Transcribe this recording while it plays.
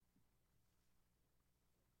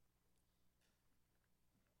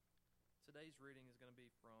Today's reading is going to be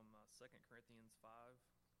from 2 Corinthians 5,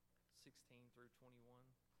 16 through 21.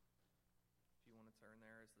 If you want to turn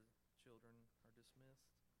there as the children are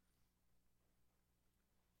dismissed.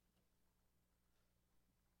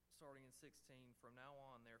 Starting in 16, from now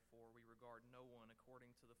on, therefore, we regard no one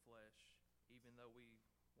according to the flesh, even though we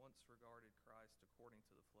once regarded Christ according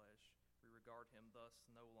to the flesh, we regard him thus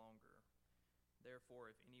no longer. Therefore,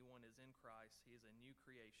 if anyone is in Christ, he is a new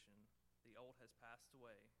creation. The old has passed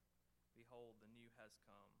away. Behold, the new has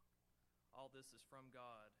come. All this is from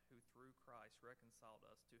God, who through Christ reconciled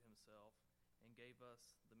us to himself and gave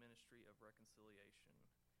us the ministry of reconciliation.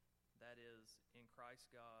 That is, in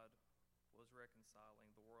Christ God was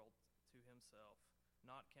reconciling the world to himself,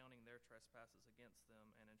 not counting their trespasses against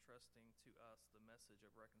them, and entrusting to us the message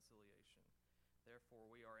of reconciliation.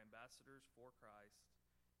 Therefore we are ambassadors for Christ,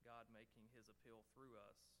 God making his appeal through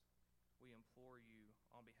us. We implore you,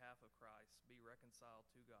 on behalf of Christ, be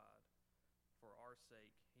reconciled to God. For our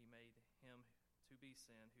sake he made him to be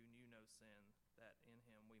sin who knew no sin, that in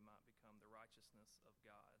him we might become the righteousness of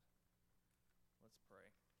God. Let's pray.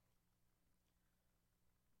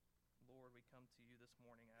 Lord, we come to you this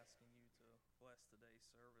morning asking you to bless today's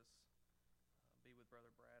service. Be with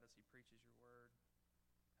Brother Brad as he preaches your word.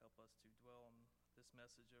 Help us to dwell on this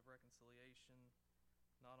message of reconciliation,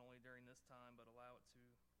 not only during this time, but allow it to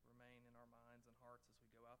remain in our minds and hearts as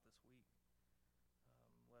we go out this week.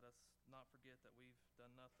 Let us not forget that we've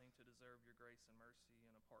done nothing to deserve your grace and mercy,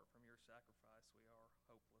 and apart from your sacrifice, we are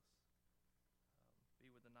hopeless.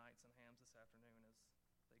 Be with the Knights and Hams this afternoon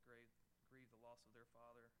as they grieve the loss of their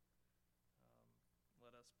father.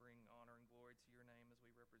 Let us bring honor and glory to your name as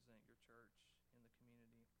we represent your church in the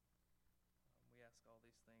community. We ask all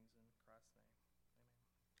these things in Christ's name. Amen.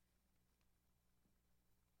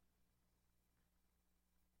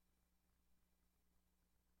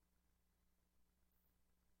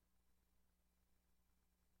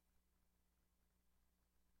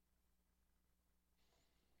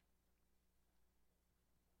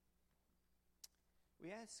 We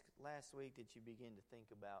asked last week that you begin to think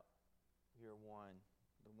about the one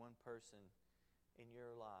person in your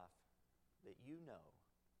life that you know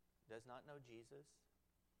does not know Jesus,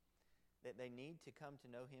 that they need to come to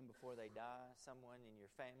know him before they die. Someone in your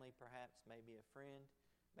family, perhaps, maybe a friend,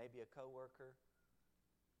 maybe a coworker.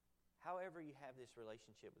 However you have this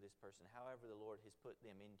relationship with this person, however the Lord has put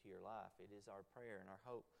them into your life, it is our prayer and our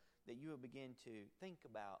hope that you will begin to think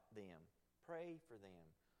about them, pray for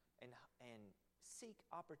them, and seek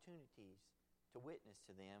opportunities to witness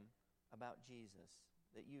to them about Jesus,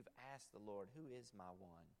 that you've asked the Lord, who is my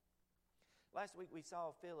one? Last week we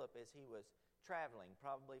saw Philip as he was traveling,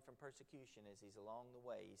 probably from persecution, as he's along the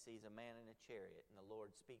way. He sees a man in a chariot, and the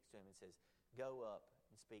Lord speaks to him and says, go up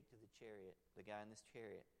and speak to the guy in this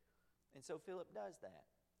chariot. And so Philip does that.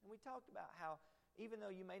 And we talked about how even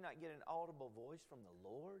though you may not get an audible voice from the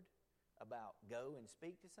Lord about go and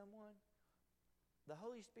speak to someone, the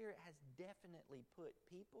Holy Spirit has definitely put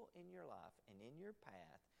people in your life and in your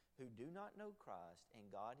path who do not know Christ,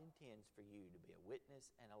 and God intends for you to be a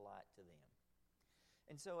witness and a light to them.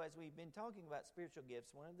 And so as we've been talking about spiritual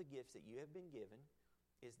gifts, one of the gifts that you have been given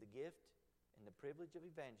is the gift and the privilege of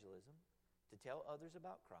evangelism, to tell others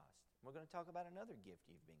about Christ. We're going to talk about another gift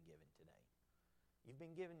you've been given today. You've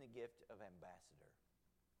been given the gift of ambassador.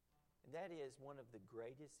 And that is one of the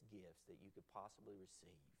greatest gifts that you could possibly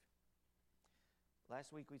receive.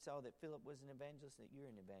 Last week we saw that Philip was an evangelist and that you're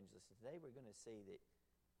an evangelist. And today we're going to see that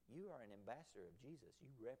you are an ambassador of Jesus.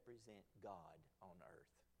 You represent God on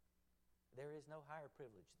earth. There is no higher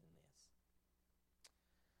privilege than this.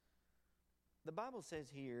 The Bible says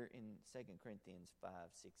here in 2 Corinthians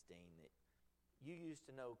 5:16 that you used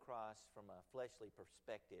to know Christ from a fleshly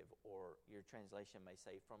perspective, or your translation may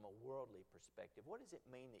say from a worldly perspective. What does it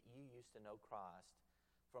mean that you used to know Christ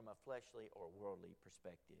from a fleshly or worldly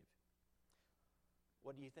perspective?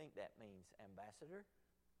 What do you think that means, ambassador?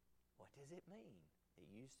 What does it mean that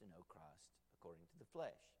you used to know Christ according to the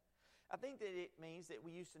flesh? I think that it means that we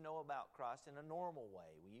used to know about Christ in a normal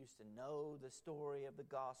way. We used to know the story of the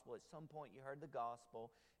gospel. At some point you heard the gospel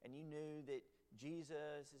and you knew that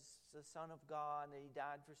Jesus is the Son of God, and that he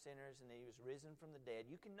died for sinners, and that he was risen from the dead.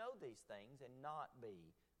 You can know these things and not be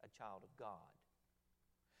a child of God.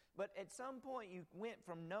 But at some point you went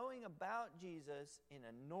from knowing about Jesus in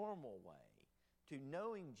a normal way to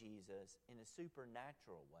knowing Jesus in a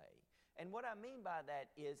supernatural way. And what I mean by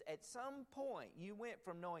that is, at some point you went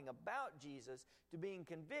from knowing about Jesus to being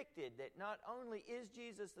convicted that not only is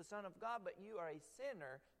Jesus the Son of God, but you are a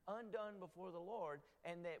sinner undone before the Lord,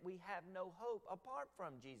 and that we have no hope apart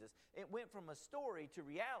from Jesus. It went from a story to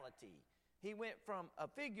reality. He went from a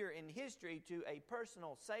figure in history to a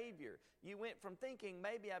personal Savior. You went from thinking,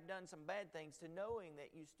 maybe I've done some bad things, to knowing that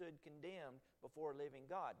you stood condemned before a living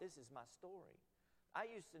God. This is my story. I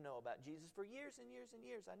used to know about Jesus for years and years and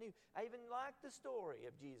years. I even liked the story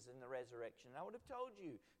of Jesus and the resurrection. I would have told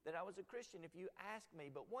you that I was a Christian if you asked me.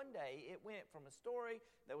 But one day it went from a story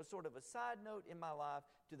that was sort of a side note in my life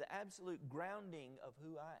to the absolute grounding of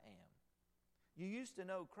who I am. You used to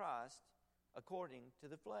know Christ according to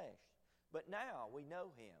the flesh. But now we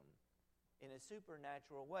know Him in a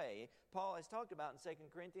supernatural way. Paul has talked about in 2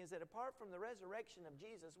 Corinthians that apart from the resurrection of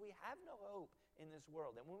Jesus, we have no hope in this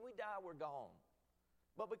world. And when we die, we're gone.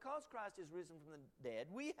 But because Christ is risen from the dead,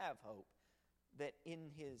 we have hope that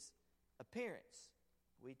in His appearance,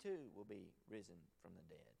 we too will be risen from the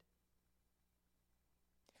dead.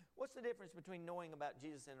 What's the difference between knowing about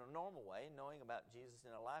Jesus in a normal way and knowing about Jesus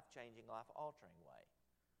in a life-changing, life-altering way?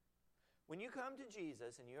 When you come to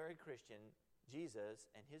Jesus and you're a Christian,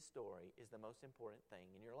 Jesus and His story is the most important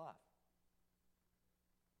thing in your life.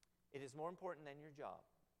 It is more important than your job.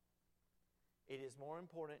 It is more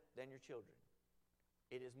important than your children.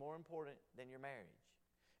 It is more important than your marriage.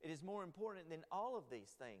 It is more important than all of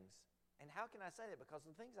these things. And how can I say that? Because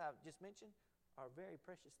the things I've just mentioned are very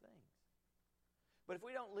precious things. But if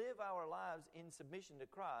we don't live our lives in submission to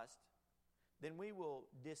Christ, then we will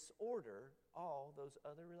disorder all those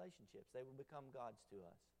other relationships. They will become gods to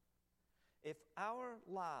us. If our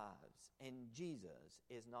lives in Jesus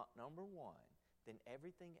is not number one, then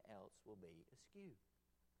everything else will be askew.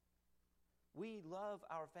 We love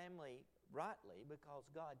our family rightly because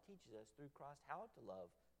God teaches us through Christ how to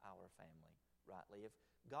love our family rightly. If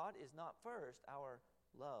God is not first, our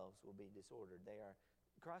loves will be disordered.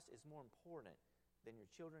 Christ is more important than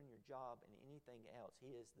your children, your job, and anything else.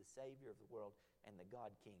 He is the Savior of the world and the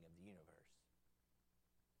God King of the universe.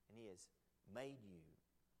 And He has made you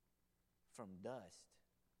from dust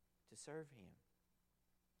to serve Him.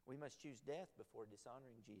 We must choose death before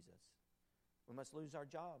dishonoring Jesus. We must lose our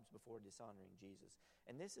jobs before dishonoring Jesus.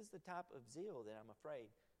 And this is the type of zeal that I'm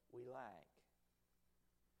afraid we lack.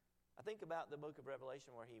 I think about the book of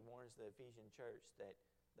Revelation where He warns the Ephesian church that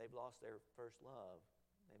they've lost their first love.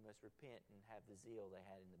 They must repent and have the zeal they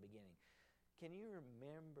had in the beginning. Can you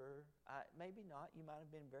remember, maybe not, you might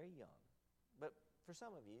have been very young, but for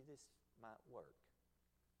some of you this might work.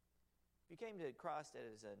 If you came to Christ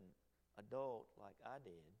as an adult like I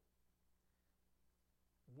did,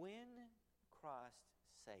 when Christ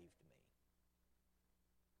saved me,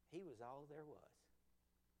 He was all there was.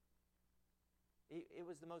 It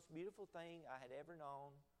was the most beautiful thing I had ever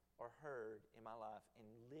known or heard in my life, and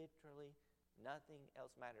literally nothing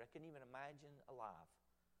else mattered. I couldn't even imagine a life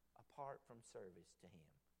apart from service to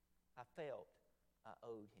Him. I felt I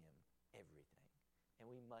owed Him everything, and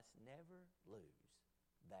we must never lose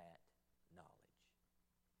that knowledge.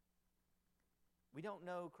 We don't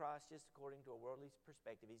know Christ just according to a worldly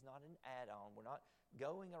perspective. He's not an add-on. We're not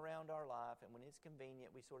going around our life, and when it's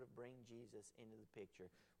convenient, we sort of bring Jesus into the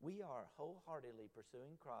picture. We are wholeheartedly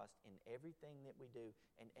pursuing Christ in everything that we do,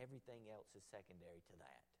 and everything else is secondary to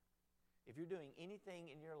that. If you're doing anything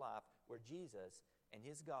in your life where Jesus and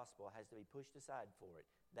His gospel has to be pushed aside for it,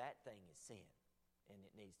 that thing is sin, and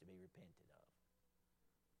it needs to be repented of.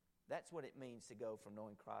 That's what it means to go from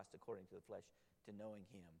knowing Christ according to the flesh to knowing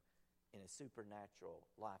Him in a supernatural,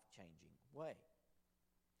 life-changing way.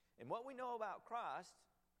 And what we know about Christ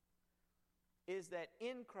is that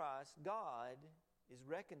in Christ, God is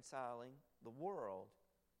reconciling the world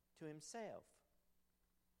to Himself.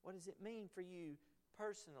 What does it mean for you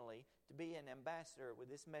personally to be an ambassador with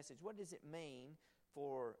this message? What does it mean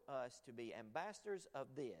for us to be ambassadors of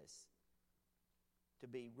this? To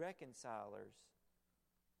be reconcilers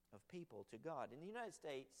of people to God. In the United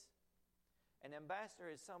States, an ambassador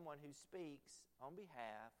is someone who speaks on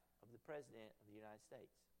behalf of the President of the United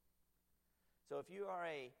States. So if you are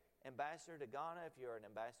an ambassador to Ghana, if you're an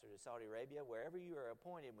ambassador to Saudi Arabia, wherever you are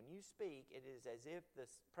appointed, when you speak, it is as if the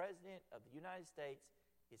President of the United States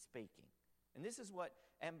is speaking. And this is what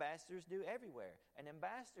ambassadors do everywhere. An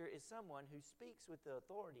ambassador is someone who speaks with the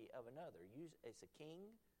authority of another. It's a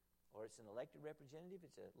king, or it's an elected representative,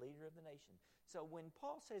 it's a leader of the nation. So when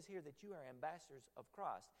Paul says here that you are ambassadors of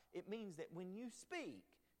Christ, it means that when you speak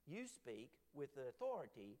with the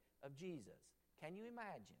authority of Jesus. Can you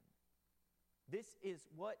imagine? This is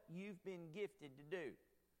what you've been gifted to do.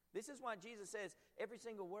 This is why Jesus says every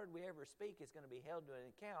single word we ever speak is going to be held to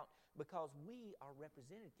an account, because we are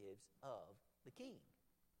representatives of the King.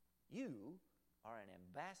 You are an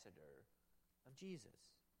ambassador of Jesus.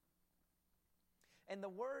 And the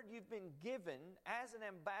word you've been given as an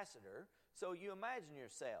ambassador, so you imagine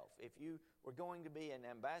yourself, if you were going to be an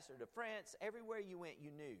ambassador to France, everywhere you went, you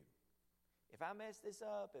knew. If I mess this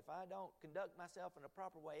up, if I don't conduct myself in a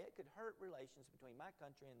proper way, it could hurt relations between my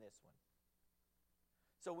country and this one.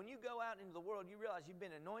 So when you go out into the world, you realize you've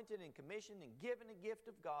been anointed and commissioned and given a gift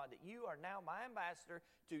of God, that you are now my ambassador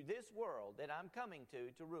to this world that I'm coming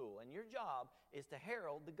to rule. And your job is to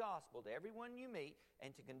herald the gospel to everyone you meet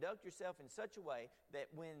and to conduct yourself in such a way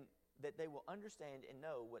that they will understand and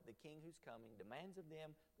know what the King who's coming demands of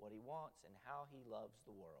them, what he wants, and how he loves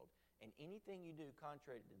the world. And anything you do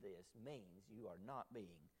contrary to this means you are not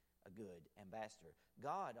being a good ambassador.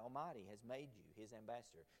 God Almighty has made you his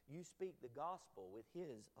ambassador. You speak the gospel with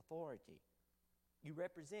his authority. You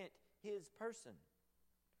represent his person.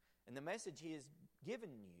 And the message he has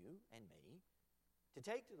given you and me to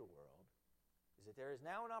take to the world is that there is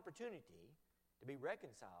now an opportunity to be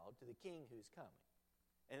reconciled to the King who's coming.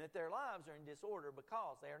 And that their lives are in disorder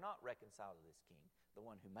because they are not reconciled to this King, the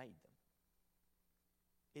one who made them.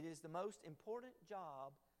 It is the most important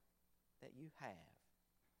job that you have.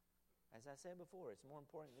 As I said before, it's more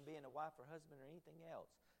important than being a wife or husband or anything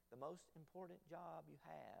else. The most important job you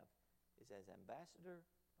have is as ambassador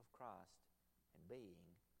of Christ and being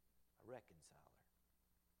a reconciler.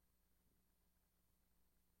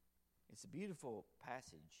 It's a beautiful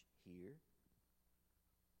passage here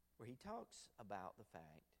where he talks about the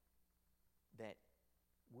fact that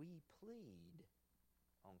we plead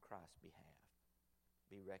on Christ's behalf,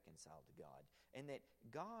 be reconciled to God, and that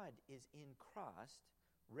God is in Christ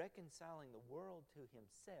reconciling the world to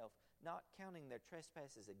himself, not counting their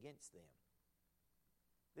trespasses against them.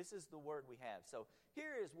 This is the word we have. So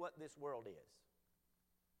here is what this world is.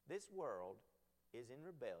 This world is in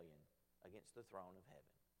rebellion against the throne of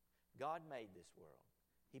heaven. God made this world.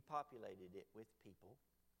 He populated it with people.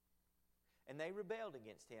 And they rebelled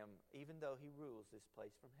against him, even though he rules this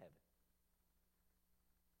place from heaven.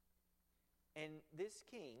 And this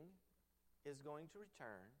king is going to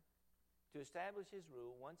return to establish his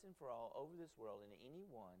rule once and for all over this world, and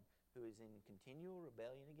anyone who is in continual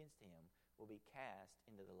rebellion against him will be cast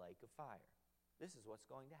into the lake of fire. This is what's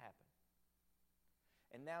going to happen.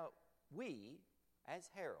 And now we, as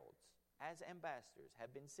heralds, as ambassadors,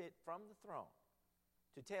 have been sent from the throne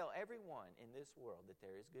to tell everyone in this world that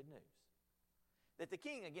there is good news. That the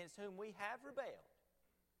king against whom we have rebelled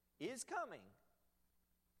is coming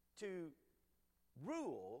to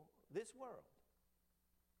rule this world.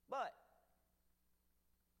 But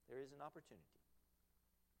there is an opportunity.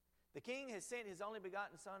 The king has sent his only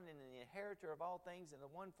begotten Son and the inheritor of all things and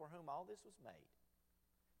the one for whom all this was made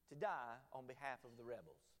to die on behalf of the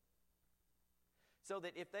rebels. So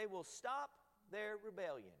that if they will stop their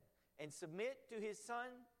rebellion and submit to his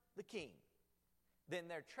Son, the king, then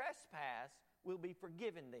their trespass will be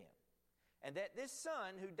forgiven them. And that this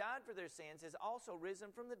Son who died for their sins has also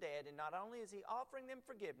risen from the dead, and not only is he offering them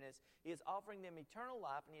forgiveness, he is offering them eternal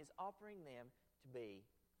life, and he is offering them to be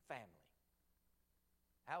family.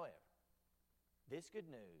 However, this good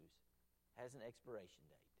news has an expiration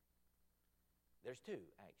date. There's two,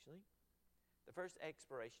 actually. The first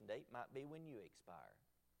expiration date might be when you expire.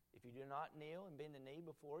 If you do not kneel and bend the knee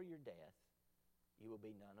before your death, you will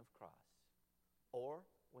be none of Christ. Or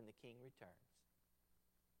when the king returns.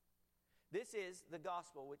 This is the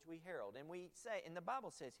gospel which we herald. And we say, and the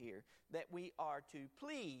Bible says here, that we are to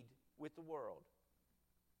plead with the world.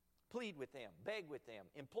 Plead with them, beg with them,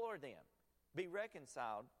 implore them, be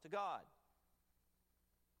reconciled to God.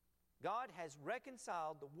 God has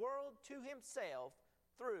reconciled the world to himself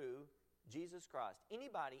through Jesus Christ.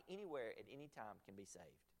 Anybody, anywhere, at any time can be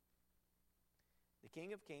saved. The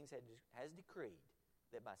King of Kings has decreed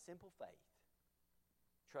that by simple faith,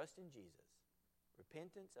 trust in Jesus,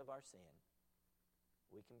 repentance of our sin,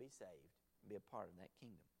 we can be saved and be a part of that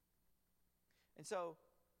kingdom. And so,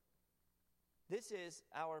 this is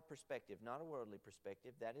our perspective, not a worldly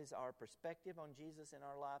perspective. That is our perspective on Jesus and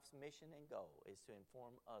our life's mission and goal, is to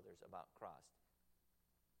inform others about Christ.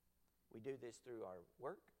 We do this through our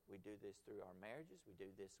work. We do this through our marriages. We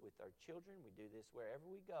do this with our children. We do this wherever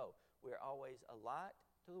we go. We're always a light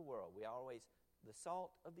to the world. We're always the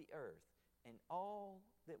salt of the earth. And all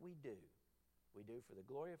that we do for the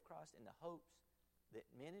glory of Christ in the hopes that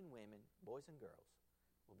men and women, boys and girls,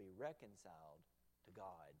 will be reconciled to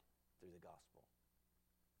God through the gospel.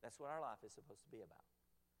 That's what our life is supposed to be about.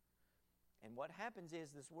 And what happens is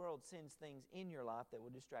this world sends things in your life that will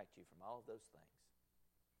distract you from all of those things.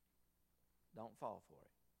 Don't fall for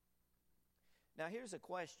it. Now here's a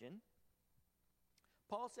question.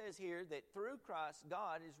 Paul says here that through Christ,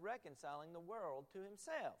 God is reconciling the world to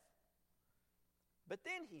himself. But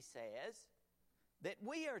then he says that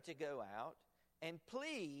we are to go out and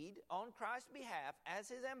plead on Christ's behalf as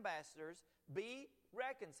His ambassadors, be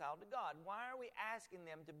reconciled to God. Why are we asking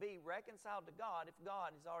them to be reconciled to God if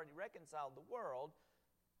God has already reconciled the world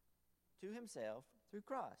to Himself through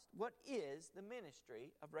Christ? What is the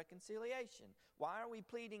ministry of reconciliation? Why are we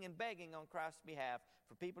pleading and begging on Christ's behalf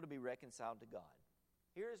for people to be reconciled to God?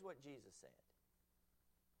 Here is what Jesus said.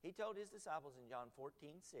 He told His disciples in John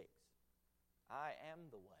 14:6, I am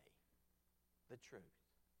the way, the truth,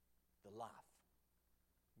 the life.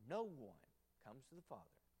 No one comes to the Father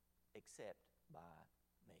except by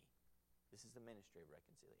me. This is the ministry of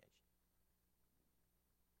reconciliation.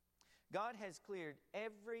 God has cleared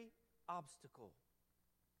every obstacle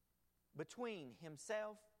between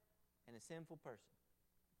Himself and a sinful person.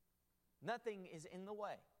 Nothing is in the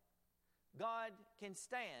way. God can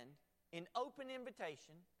stand in open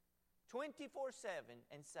invitation 24/7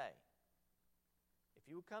 and say, if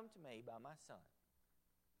you will come to me by my Son,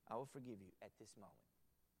 I will forgive you at this moment.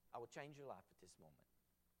 I will change your life at this moment.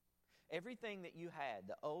 Everything that you had,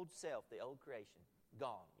 the old self, the old creation,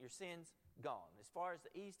 gone. Your sins, gone. As far as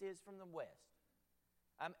the east is from the west.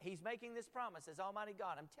 He's making this promise as Almighty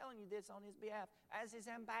God. I'm telling you this on His behalf as His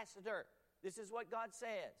ambassador. This is what God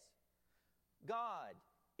says. God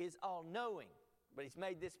is all-knowing, but He's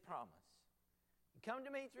made this promise. Come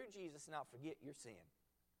to me through Jesus and I'll forget your sin.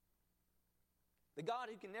 The God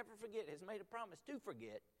who can never forget has made a promise to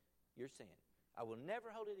forget your sin. I will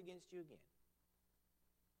never hold it against you again.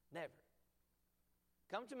 Never.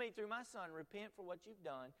 Come to me through my Son, repent for what you've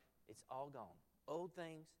done. It's all gone. Old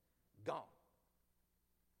things, gone.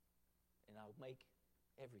 And I'll make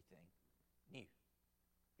everything new.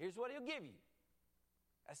 Here's what He'll give you.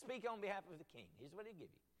 I speak on behalf of the King. Here's what He'll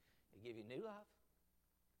give you. He'll give you new life.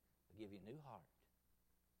 He'll give you a new heart.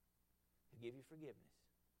 He'll give you forgiveness.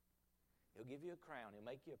 He'll give you a crown. He'll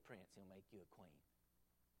make you a prince. He'll make you a queen.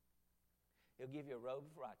 He'll give you a robe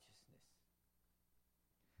of righteousness.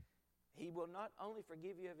 He will not only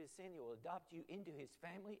forgive you of His sin, He will adopt you into His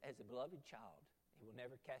family as a beloved child. He will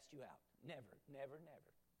never cast you out. Never, never,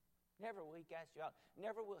 never. Never will He cast you out.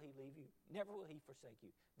 Never will He leave you. Never will He forsake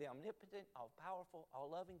you. The omnipotent, all-powerful,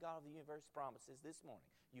 all-loving God of the universe promises this morning,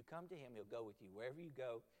 you come to Him, He'll go with you. Wherever you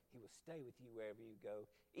go, He will stay with you wherever you go.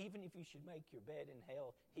 Even if you should make your bed in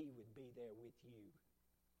hell, He would be there with you.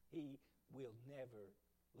 He will never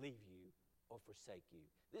leave you or forsake you.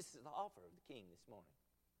 This is the offer of the King this morning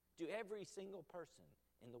to every single person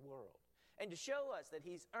in the world. And to show us that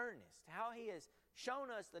He's earnest, how He has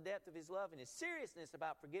shown us the depth of His love and His seriousness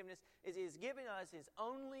about forgiveness, is He has given us His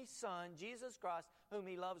only Son, Jesus Christ, whom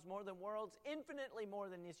He loves more than worlds, infinitely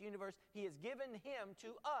more than this universe. He has given Him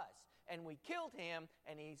to us, and we killed Him,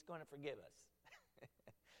 and He's going to forgive us.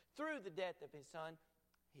 Through the death of His Son,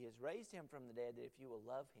 He has raised Him from the dead, that if you will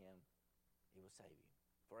love Him, He will save you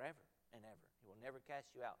forever and ever. He will never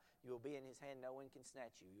cast you out. You will be in His hand. No one can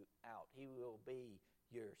snatch you out. He will be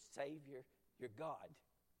your Savior, your God,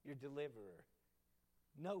 your deliverer.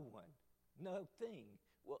 No one, no thing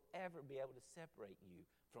will ever be able to separate you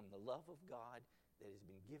from the love of God that has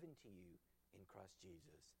been given to you in Christ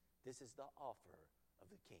Jesus. This is the offer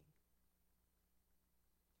of the King.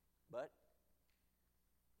 But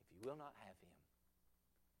if you will not have Him,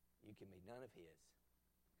 you can be none of His.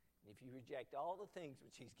 And if you reject all the things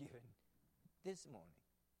which He's given this morning,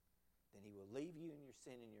 then He will leave you in your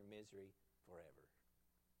sin and your misery forever.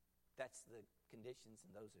 That's the conditions,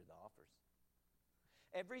 and those are the offers.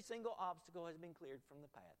 Every single obstacle has been cleared from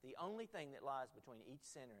the path. The only thing that lies between each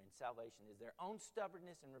sinner and salvation is their own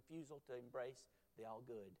stubbornness and refusal to embrace the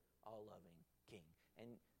all-good, all-loving King,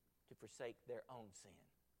 and to forsake their own sin.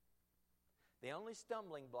 The only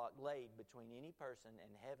stumbling block laid between any person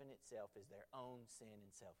and heaven itself is their own sin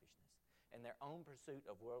and selfishness, and their own pursuit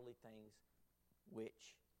of worldly things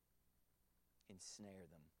which ensnare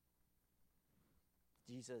them.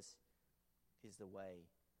 Jesus is the way,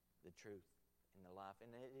 the truth, and the life.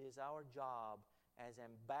 And it is our job as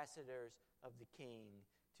ambassadors of the King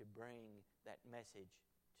to bring that message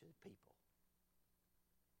to the people.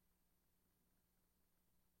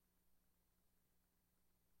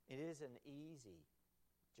 It is an easy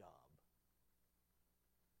job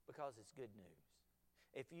because it's good news.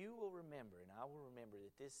 If you will remember, and I will remember,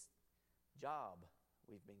 that this job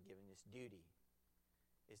we've been given, this duty,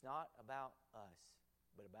 is not about us,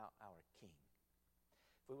 but about our King.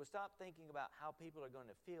 If we will stop thinking about how people are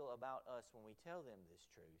going to feel about us when we tell them this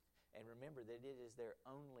truth, and remember that it is their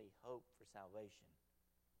only hope for salvation,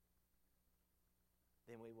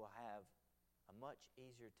 then we will have a much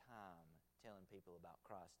easier time telling people about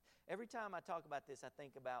Christ. Every time I talk about this, I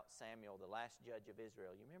think about Samuel, the last judge of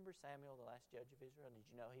Israel. You remember Samuel, the last judge of Israel? Did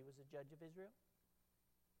you know he was a judge of Israel?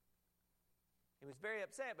 He was very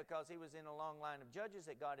upset because he was in a long line of judges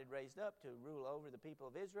that God had raised up to rule over the people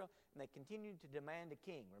of Israel, and they continued to demand a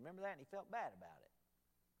king. Remember that? And he felt bad about it.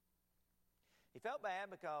 He felt bad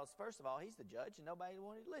because, first of all, he's the judge and nobody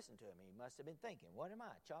wanted to listen to him. He must have been thinking, what am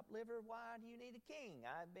I, chopped liver? Why do you need a king?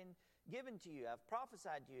 I've been given to you. I've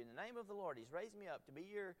prophesied to you in the name of the Lord. He's raised me up to be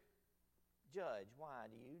your judge. Why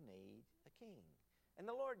do you need a king? And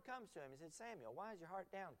the Lord comes to him and says, Samuel, why is your heart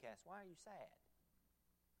downcast? Why are you sad?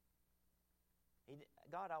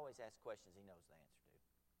 God always asks questions he knows the answer to.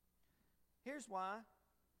 Here's why.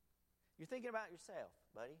 You're thinking about yourself,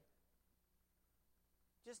 buddy.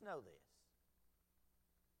 Just know this.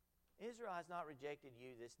 Israel has not rejected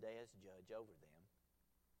you this day as judge over them.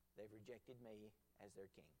 They've rejected me as their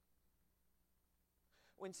king.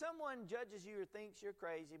 When someone judges you or thinks you're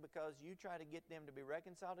crazy because you try to get them to be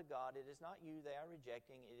reconciled to God, it is not you they are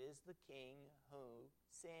rejecting. It is the king who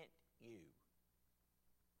sent you.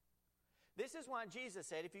 This is why Jesus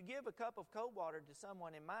said, if you give a cup of cold water to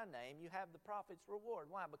someone in my name, you have the prophet's reward.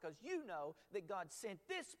 Why? Because you know that God sent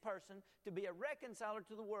this person to be a reconciler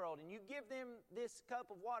to the world, and you give them this cup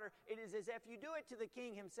of water, it is as if you do it to the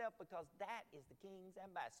king himself, because that is the king's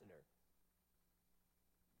ambassador.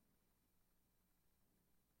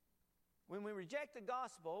 When we reject the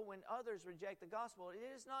gospel, when others reject the gospel, it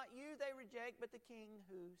is not you they reject, but the king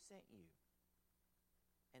who sent you,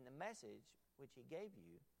 and the message which he gave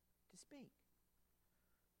you to speak.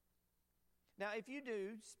 Now, if you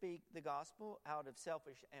do speak the gospel out of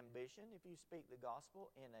selfish ambition, if you speak the gospel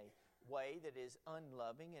in a way that is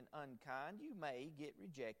unloving and unkind, you may get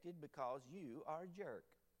rejected because you are a jerk.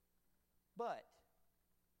 But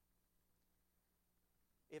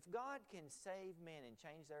if God can save men and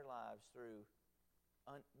change their lives through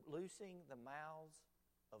loosing the mouths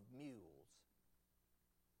of mules,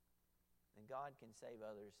 then God can save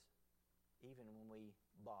others even when we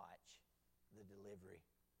botch the delivery.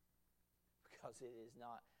 Because it is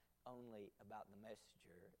not only about the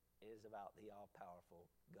messenger, it is about the all-powerful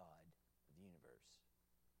God of the universe.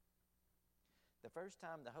 The first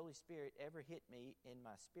time the Holy Spirit ever hit me in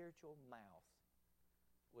my spiritual mouth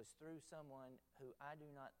was through someone who I do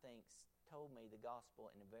not think told me the gospel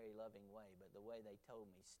in a very loving way, but the way they told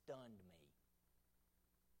me stunned me.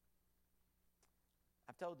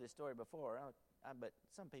 I've told this story before, but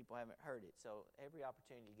some people haven't heard it, so every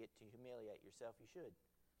opportunity to get to humiliate yourself, you should.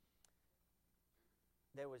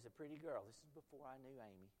 There was a pretty girl. This is before I knew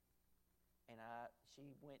Amy. And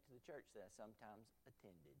she went to the church that I sometimes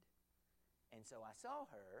attended. And so I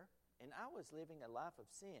saw her, and I was living a life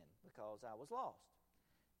of sin because I was lost.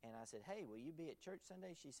 And I said, hey, will you be at church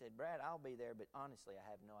Sunday? She said, Brad, I'll be there, but honestly, I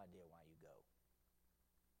have no idea why you go.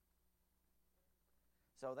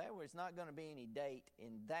 So there was not going to be any date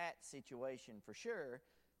in that situation for sure.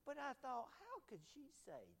 But I thought, how could she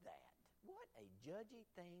say that? What a judgy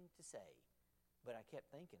thing to say. But I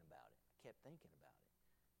kept thinking about it.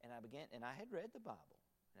 And I had read the Bible.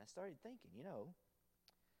 And I started thinking,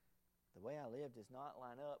 the way I live does not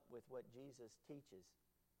line up with what Jesus teaches.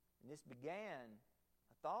 And this began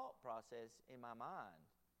a thought process in my mind.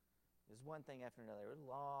 There's one thing after another. There were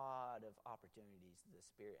a lot of opportunities the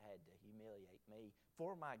Spirit had to humiliate me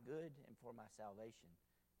for my good and for my salvation.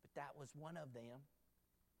 But that was one of them.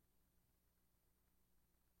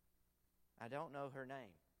 I don't know her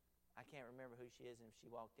name. I can't remember who she is, and if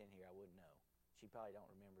she walked in here, I wouldn't know. She probably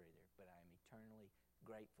don't remember either, but I am eternally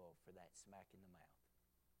grateful for that smack in the mouth.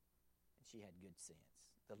 And she had good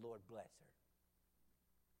sense. The Lord bless her.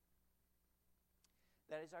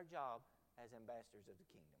 That is our job as ambassadors of the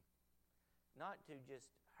kingdom. Not to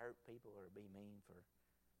just hurt people or be mean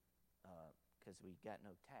because we got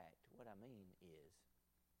no tact. What I mean is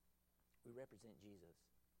we represent Jesus.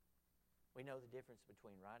 We know the difference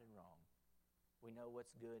between right and wrong. We know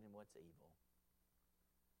what's good and what's evil.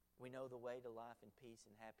 We know the way to life and peace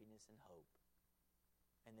and happiness and hope.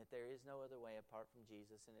 And that there is no other way apart from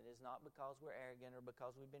Jesus. And it is not because we're arrogant or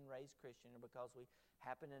because we've been raised Christian or because we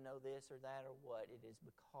happen to know this or that or what. It is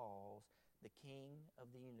because the King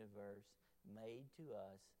of the universe made to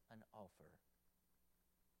us an offer.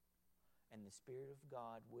 And the Spirit of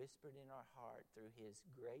God whispered in our heart through His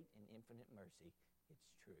great and infinite mercy, it's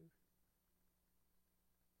true.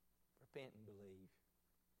 Repent and believe,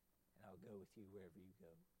 and I'll go with you wherever you go.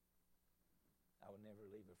 I will never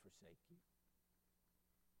leave or forsake you.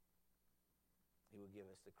 He will give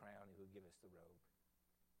us the crown. He will give us the robe.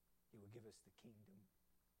 He will give us the kingdom.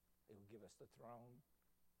 He will give us the throne.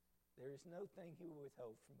 There is no thing He will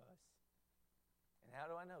withhold from us. And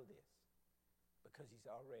how do I know this? Because He's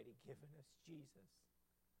already given us Jesus.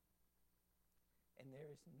 And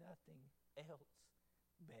there is nothing else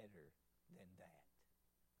better than that.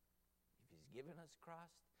 If He's given us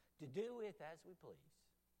Christ to do with as we please.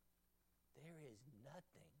 There is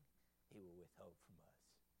nothing He will withhold from us.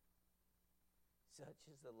 Such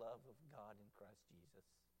is the love of God in Christ Jesus.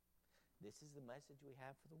 This is the message we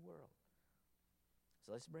have for the world.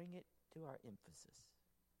 So let's bring it to our emphasis.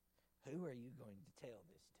 Who are you going to tell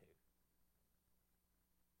this to?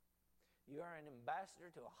 You are an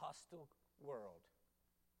ambassador to a hostile world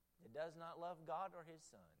that does not love God or His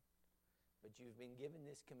Son. But you've been given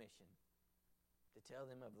this commission to tell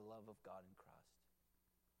them of the love of God in Christ.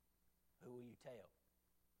 Who will you tell?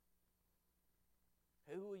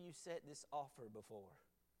 Who will you set this offer before?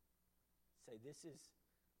 Say, this is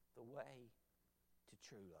the way to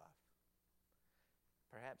true life.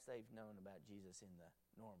 Perhaps they've known about Jesus in the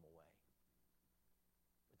normal way,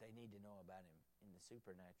 but they need to know about Him in the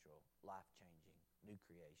supernatural, life-changing, new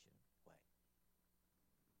creation way.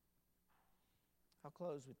 I'll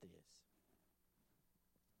close with this.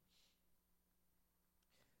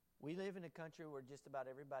 We live in a country where just about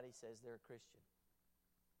everybody says they're a Christian.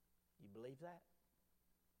 You believe that?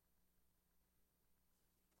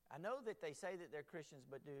 I know that they say that they're Christians,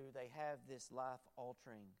 but do they have this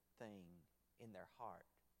life-altering thing in their heart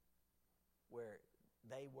where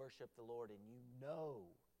they worship the Lord and you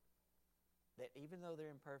know that even though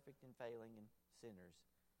they're imperfect and failing and sinners,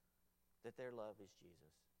 that their love is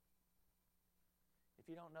Jesus? If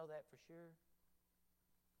you don't know that for sure,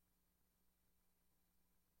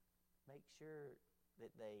 make sure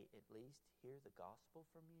that they at least hear the gospel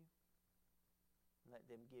from you. Let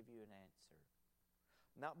them give you an answer.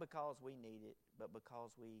 Not because we need it, but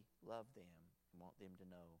because we love them and want them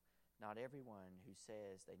to know. Not everyone who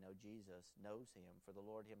says they know Jesus knows Him, for the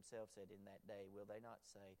Lord Himself said in that day, will they not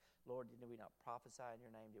say, Lord, did we not prophesy in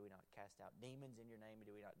your name? Did we not cast out demons in your name?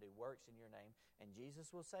 Did we not do works in your name? And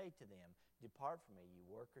Jesus will say to them, depart from me, you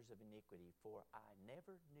workers of iniquity, for I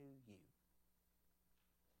never knew you.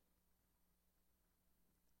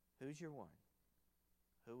 Who's your one?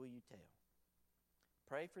 Who will you tell?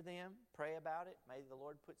 Pray for them. Pray about it. May the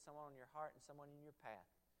Lord put someone on your heart and someone in your path.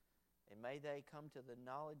 And may they come to the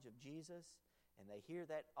knowledge of Jesus and they hear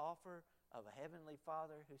that offer of a heavenly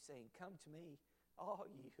Father who's saying, come to me, all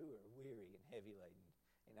ye who are weary and heavy laden,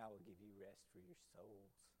 and I will give you rest for your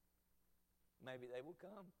souls. Maybe they will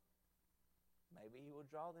come. Maybe He will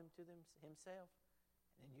draw them to Himself,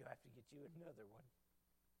 and then you have to get you another one.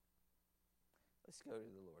 Let's go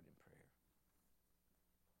to the Lord in prayer.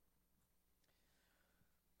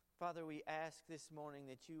 Father, we ask this morning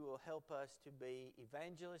that you will help us to be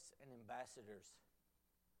evangelists and ambassadors.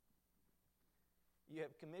 You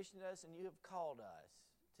have commissioned us and you have called us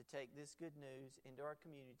to take this good news into our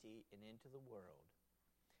community and into the world.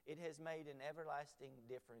 It has made an everlasting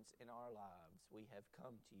difference in our lives. We have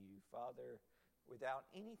come to you, Father, without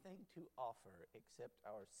anything to offer except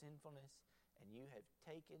our sinfulness, and you have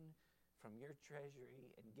taken from your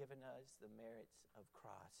treasury and given us the merits of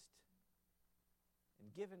Christ, and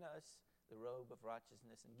given us the robe of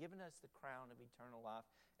righteousness, and given us the crown of eternal life,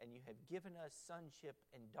 and you have given us sonship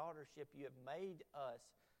and daughtership. You have made us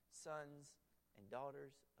sons and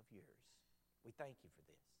daughters of yours. We thank you for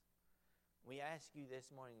this. We ask you this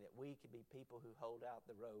morning that we could be people who hold out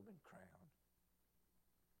the robe and crown.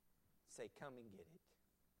 Say, come and get it.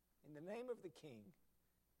 In the name of the King,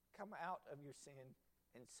 come out of your sin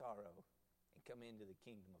and sorrow and come into the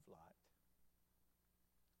kingdom of light.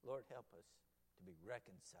 Lord, help us to be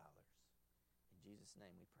reconcilers. In Jesus'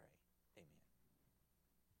 name we pray. Amen.